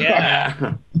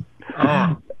 Yeah.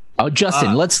 Oh,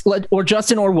 Justin,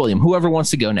 Justin or William, whoever wants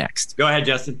to go next. Go ahead,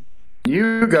 Justin.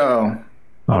 You go.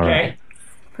 All right.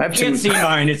 I can't see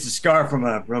mine. It's a scar from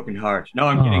a broken heart. No,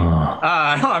 I'm kidding. No,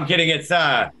 I'm kidding. It's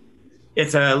a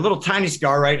little tiny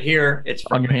scar right here. It's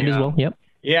from on your hand as well. Yep.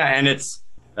 Yeah, and it's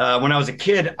when I was a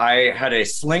kid, I had a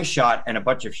slingshot and a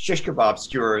bunch of shish kebab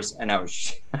skewers, and I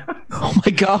was oh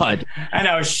my god! And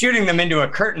I was shooting them into a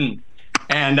curtain,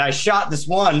 and I shot this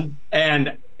one,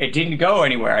 and it didn't go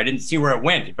anywhere. I didn't see where it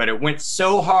went, but it went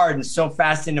so hard and so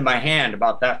fast into my hand,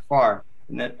 about that far,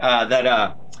 and it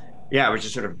was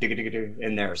just sort of dig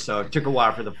in there. So it took a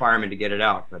while for the fireman to get it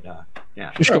out, but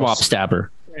yeah. Shish kebab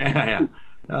stabber. Yeah.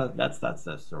 That's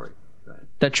the story. Right.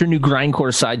 That's your new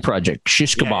grindcore side project,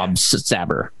 Shish kebab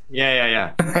stabber.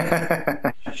 Yeah.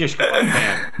 Shish kebab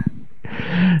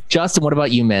man. Justin, what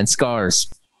about you, man? Scars.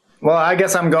 Well, I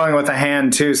guess I'm going with a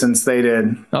hand too, since they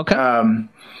did. Okay.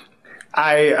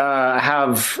 I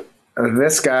have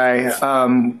this guy.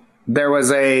 There was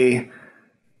a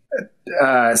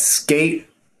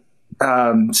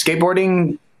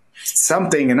skateboarding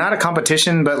something, and not a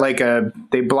competition, but like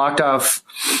they blocked off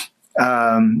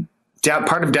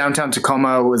part of downtown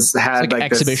Tacoma had like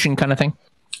exhibition kind of thing.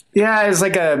 Yeah, it was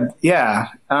like they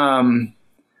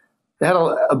had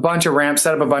a bunch of ramps,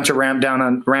 set up a bunch of ramps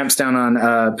down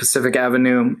on Pacific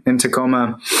Avenue in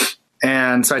Tacoma.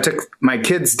 And so I took my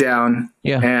kids down,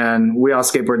 and we all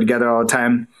skateboard together all the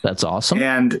time. That's awesome.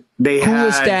 And they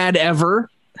coolest dad ever.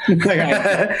 So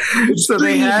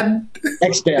they had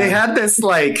this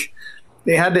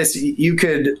you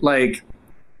could like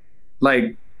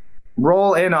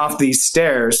roll in off these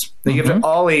stairs. They give it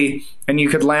ollie, and you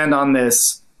could land on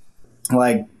this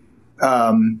like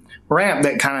ramp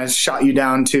that kind of shot you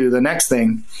down to the next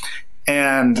thing.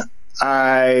 And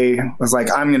I was like,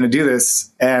 I'm going to do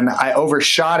this. And I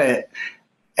overshot it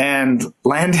and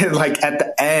landed like at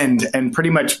the end and pretty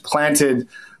much planted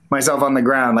myself on the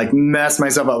ground, like messed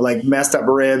myself up, like messed up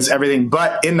ribs, everything.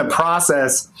 But in the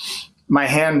process, my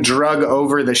hand drug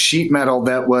over the sheet metal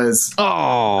that was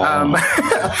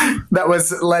that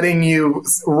was letting you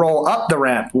roll up the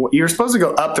ramp. You're supposed to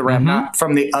go up the ramp, not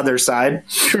from the other side.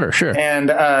 Sure.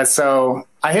 And so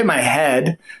I hit my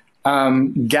head,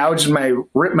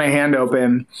 ripped my hand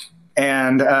open,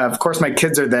 And of course, my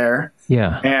kids are there.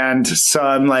 Yeah. And so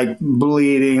I'm like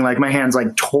bleeding, like my hands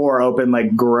like tore open,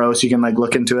 like gross. You can like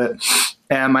look into it.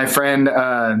 And my friend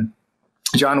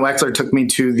John Wexler took me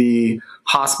to the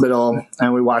hospital,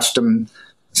 and we watched him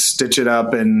stitch it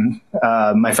up. And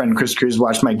my friend Chris Cruz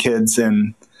watched my kids.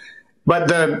 But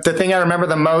the thing I remember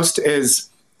the most is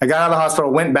I got out of the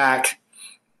hospital, went back,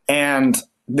 and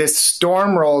this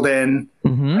storm rolled in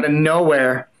out of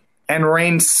nowhere and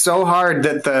rained so hard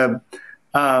that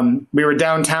we were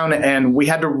downtown and we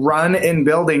had to run in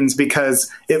buildings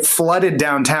because it flooded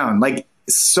downtown like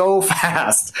so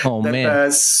fast that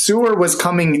the sewer was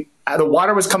coming, the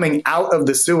water was coming out of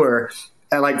the sewer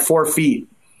at like 4 feet.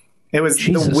 It was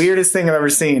the weirdest thing I've ever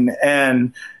seen.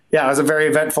 And yeah, it was a very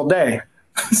eventful day.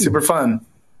 Super fun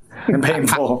and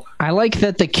painful. I like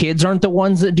that the kids aren't the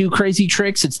ones that do crazy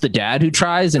tricks. It's the dad who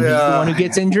tries and he's the one who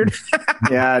gets injured.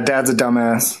 Yeah, dad's a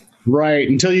dumbass. Right.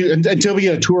 Until we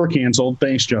get a tour canceled.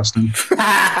 Thanks, Justin.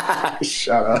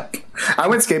 Shut up. I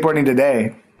went skateboarding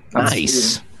today.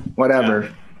 Nice.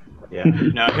 Whatever. Yeah.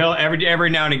 No, he'll every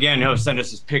now and again he'll send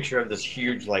us this picture of this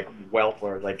huge like welt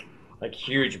or like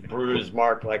huge bruise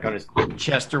mark like on his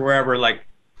chest or wherever. Like,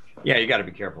 yeah, you got to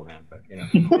be careful, man. But it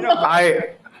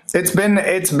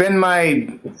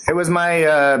was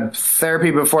my therapy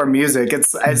before music.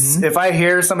 It's if I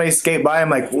hear somebody skate by, I'm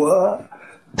like, what?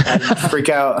 I freak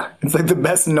out. It's like the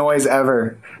best noise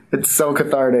ever. It's so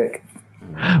cathartic.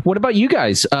 What about you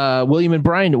guys, William and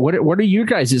Brian? What are your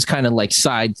guys' kind of like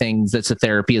side things that's a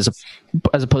therapy as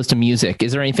opposed to music?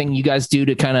 Is there anything you guys do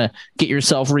to kind of get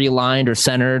yourself realigned or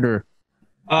centered? Or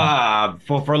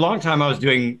for a long time I was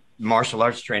doing martial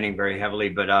arts training very heavily,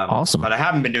 but awesome. But I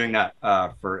haven't been doing that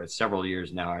for several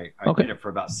years now. I did it for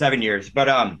about 7 years, but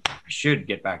I should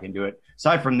get back into it.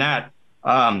 Aside from that,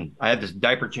 I had this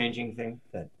diaper changing thing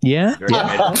that and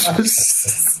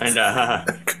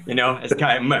it's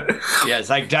kind of it's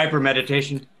like diaper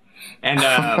meditation and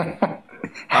have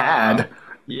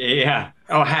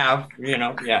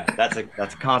that's a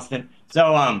constant.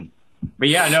 So but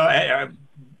yeah, no,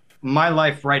 my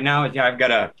life right now is I've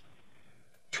got a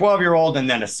 12-year-old and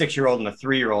then a 6-year-old and a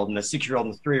 3-year-old, and the 6-year-old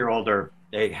and the 3-year-old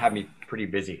they have me pretty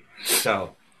busy.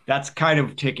 So that's kind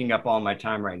of taking up all my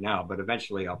time right now, but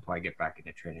eventually I'll probably get back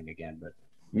into training again. But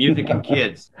music and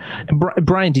kids.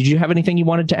 Brian, did you have anything you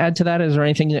wanted to add to that? Is there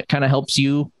anything that kind of helps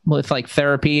you with like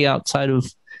therapy outside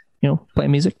of,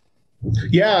 playing music?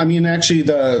 Yeah. I mean, actually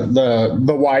the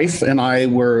wife and I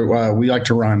we like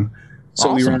to run. So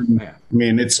awesome. We run, I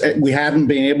mean, we haven't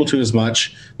been able to as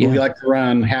much, but we like to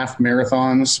run half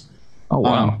marathons. Oh,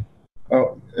 wow.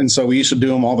 And so we used to do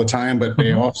them all the time, but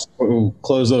they also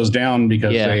close those down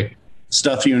because they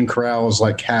stuff you in corrals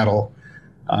like cattle.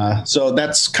 So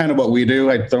that's kind of what we do.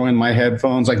 I throw in my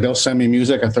headphones, like they'll send me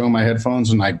music. I throw in my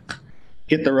headphones and I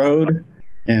hit the road,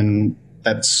 and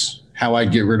that's how I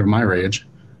get rid of my rage.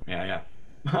 Yeah.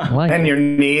 And your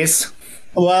knees.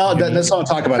 Well, let's not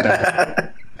talk about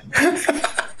that.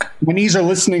 My knees are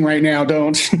listening right now.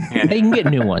 Don't. They can get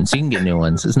new ones. You can get new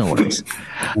ones. There's no worries.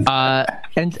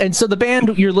 And so the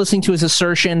band you're listening to is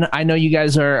Assertion. I know you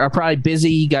guys are probably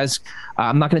busy. You guys,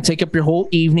 I'm not going to take up your whole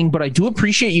evening, but I do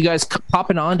appreciate you guys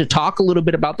popping on to talk a little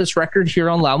bit about this record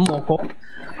here on Loud and Local.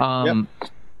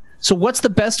 So what's the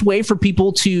best way for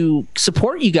people to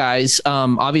support you guys?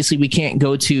 Obviously, we can't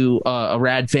go to a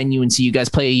rad venue and see you guys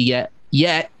play yet.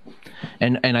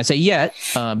 And I say yet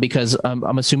because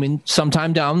I'm assuming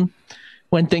sometime down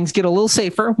when things get a little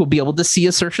safer, we'll be able to see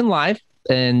Assertion live,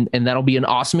 and that'll be an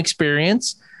awesome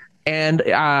experience. And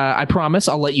I promise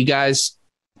I'll have you guys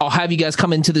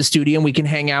come into the studio and we can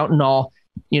hang out and all,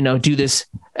 do this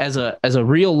as a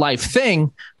real life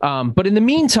thing. But in the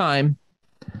meantime,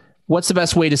 what's the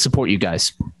best way to support you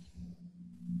guys?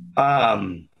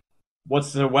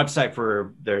 What's the website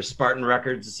for their Spartan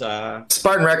Records?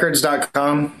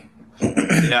 SpartanRecords.com.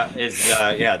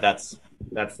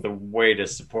 That's the way to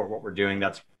support what we're doing.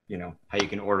 That's how you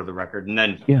can order the record, and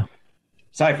then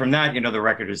aside from that, the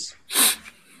record is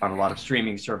on a lot of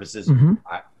streaming services,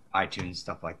 iTunes,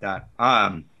 stuff like that.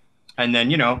 And then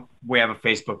we have a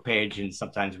Facebook page, and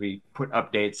sometimes we put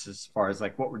updates as far as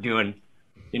like what we're doing,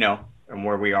 and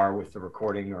where we are with the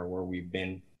recording or where we've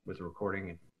been with the recording,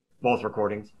 and both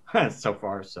recordings so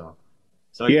far. So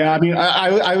yeah, I mean,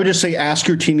 I would just say ask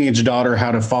your teenage daughter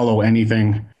how to follow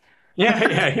anything.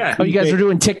 Yeah. Oh, you guys are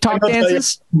doing TikTok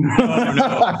dances? No.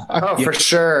 Oh, for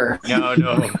sure. No.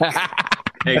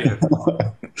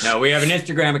 No, we have an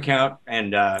Instagram account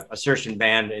and Assertion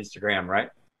Band Instagram, right?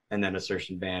 And then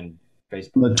Assertion Band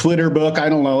Facebook. The Twitter book, I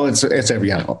don't know. It's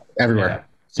everywhere.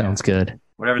 Sounds good.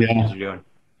 Whatever the kids are doing.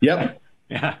 Yep.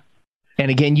 Yeah. And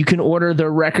again, you can order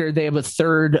their record. They have a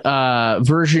third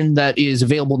version that is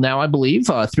available now, I believe,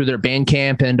 through their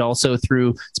Bandcamp and also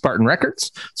through Spartan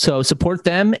Records. So support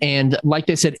them. And like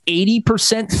they said,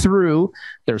 80% through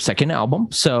their second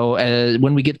album. So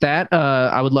when we get that,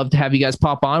 I would love to have you guys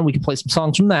pop on. We can play some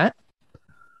songs from that.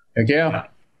 Heck yeah.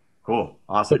 Cool.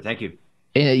 Awesome. Thank you.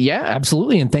 Yeah,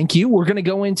 absolutely. And thank you. We're going to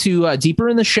go into Deeper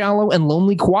in the Shallow and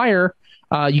Lonely Choir.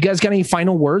 You guys got any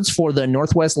final words for the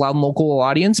Northwest Loud and Local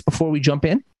audience before we jump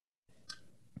in?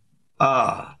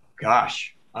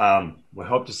 Gosh. We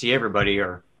hope to see everybody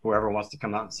or whoever wants to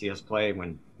come out and see us play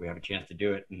when we have a chance to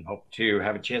do it, and hope to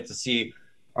have a chance to see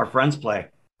our friends play,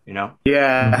 you know?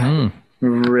 Yeah.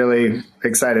 Really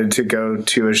excited to go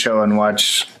to a show and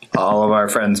watch all of our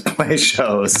friends play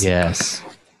shows. Yes.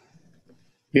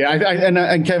 Yeah.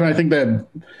 And Kevin, I think that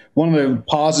one of the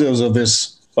positives of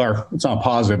this, or it's not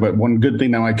positive, but one good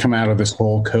thing that might come out of this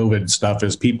whole COVID stuff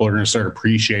is people are going to start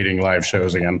appreciating live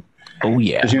shows again. Oh,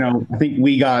 yeah. Because, I think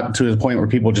we got to the point where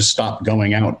people just stopped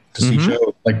going out to see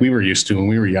shows like we were used to when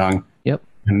we were young. Yep.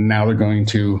 And now they're going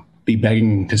to be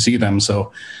begging to see them.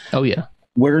 So, oh, yeah.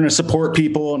 We're going to support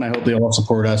people, and I hope they all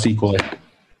support us equally.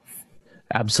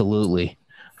 Absolutely.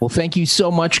 Well, thank you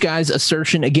so much, guys.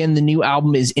 Assertion. Again, the new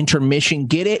album is Intermission.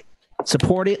 Get it,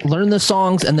 support it, learn the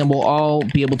songs, and then we'll all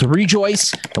be able to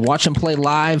rejoice and watch them play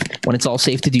live when it's all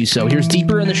safe to do so. Here's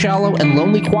Deeper in the Shallow and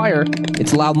Lonely Choir.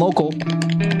 It's Loud and Local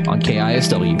on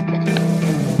KISW.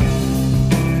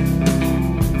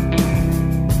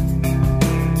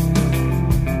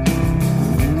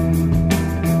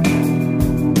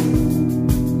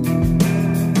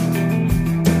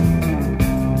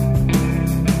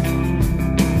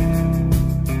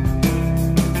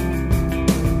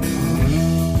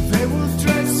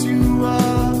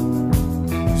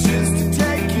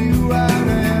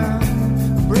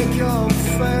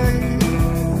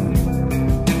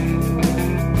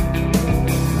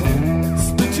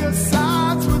 Spit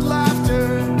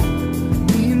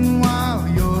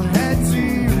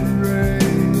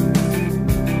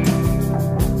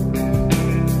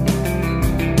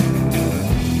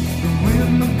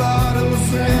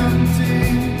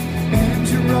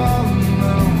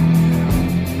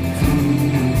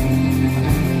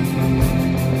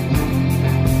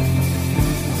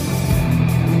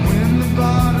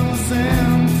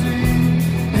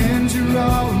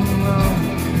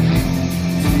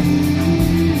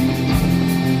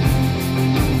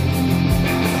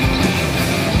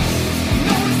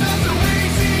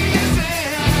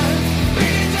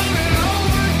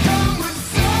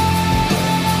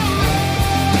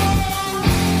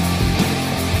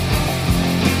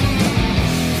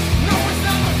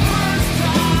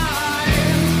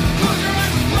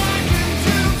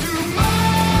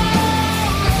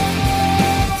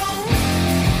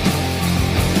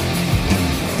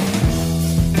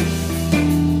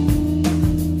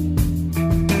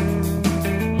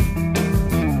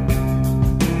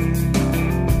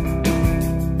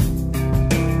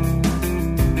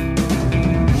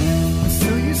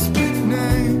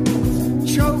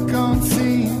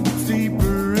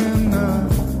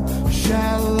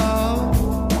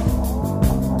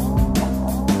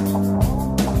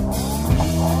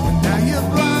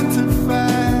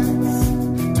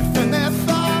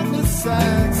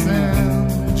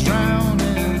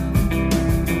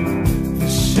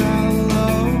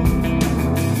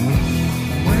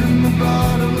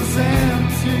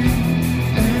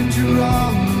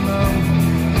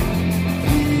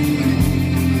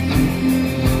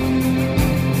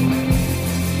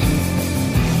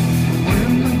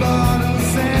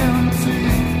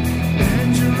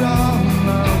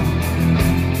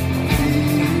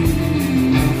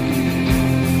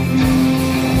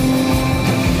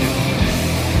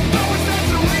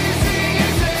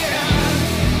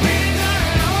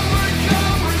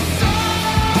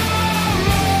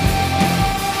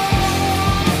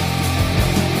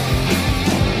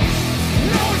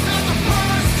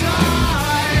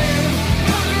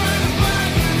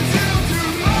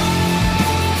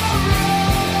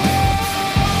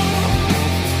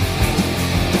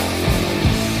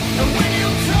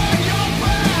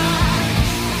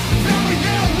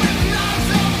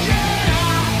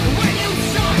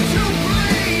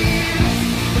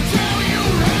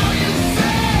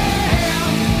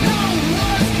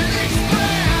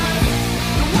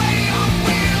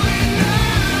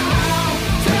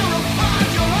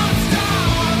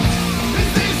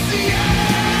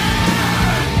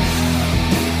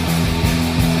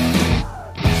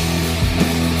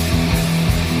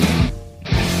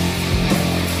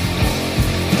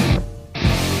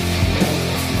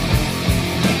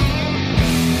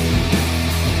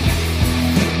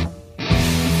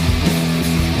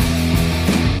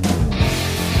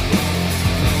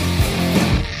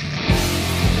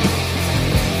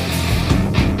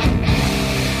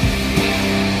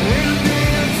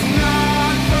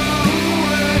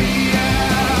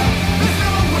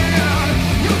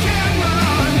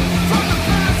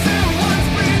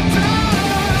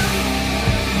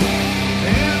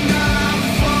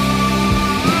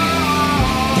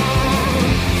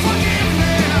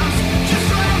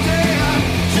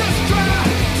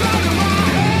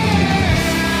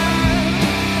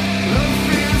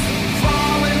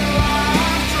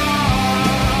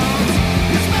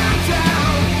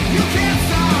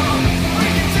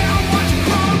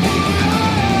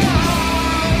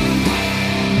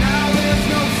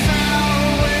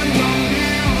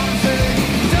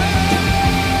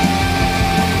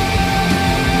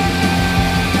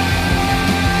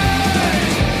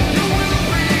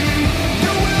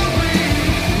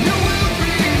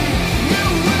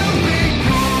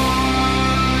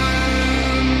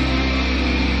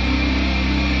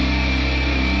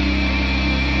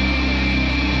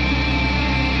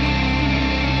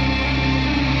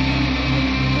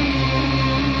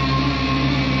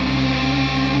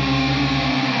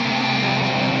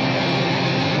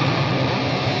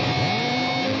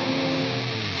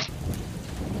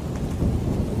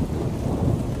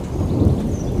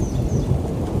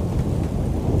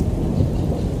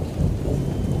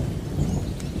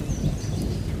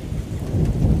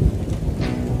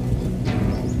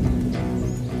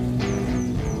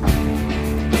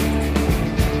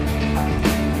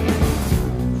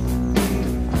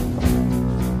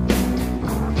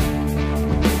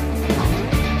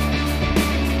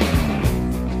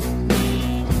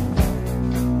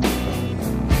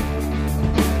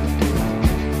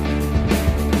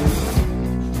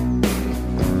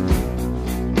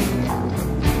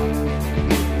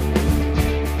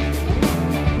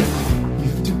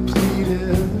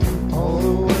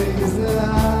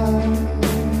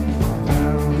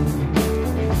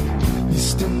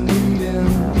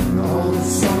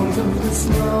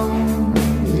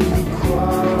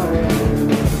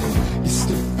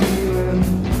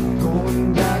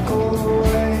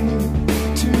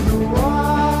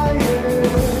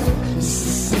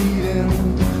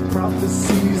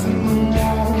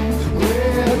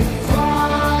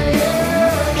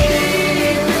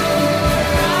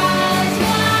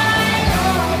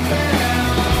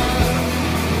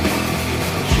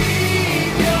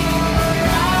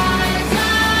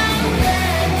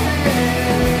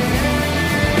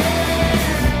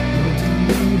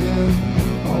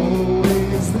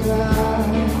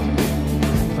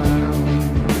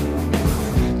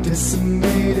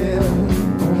made it,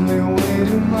 only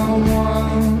waiting on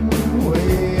one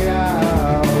way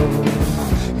out.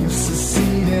 You're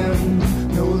seceding,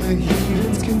 know the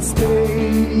heathens can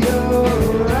stay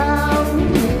around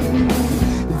me.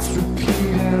 It's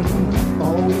repeating,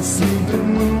 always sleeping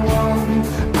with one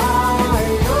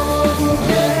eye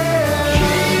open.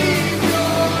 Keep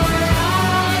your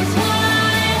eyes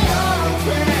wide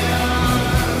open.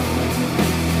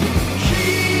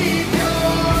 Keep your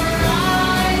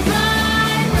eyes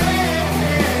wide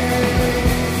open.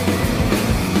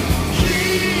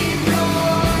 Keep your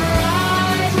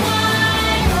eyes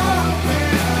wide open.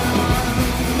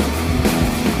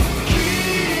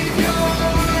 Keep your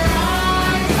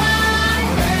eyes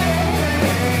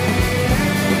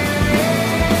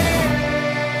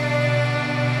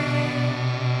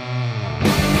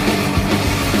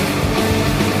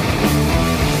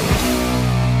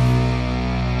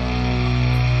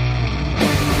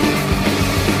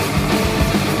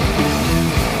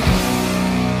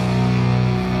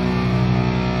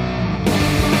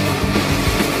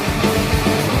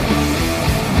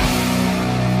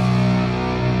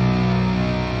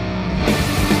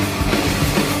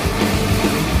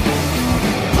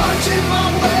punching my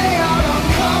way out, I'm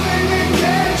coming to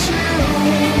get you.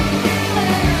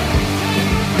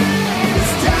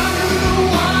 It's down to the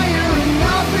wire and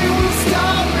nothing will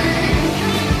stop me.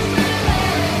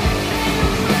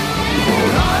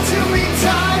 Hold on to me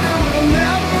tight and we'll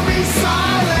never be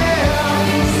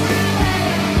silenced.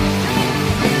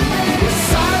 We'll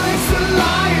silence the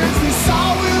liars, this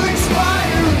all will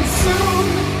expire and soon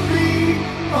be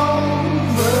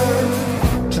over.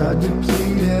 Tried to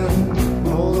plead him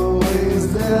all the ways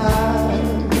that I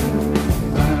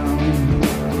found.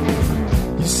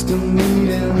 You still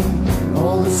needing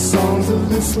all the songs of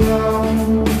this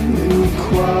love.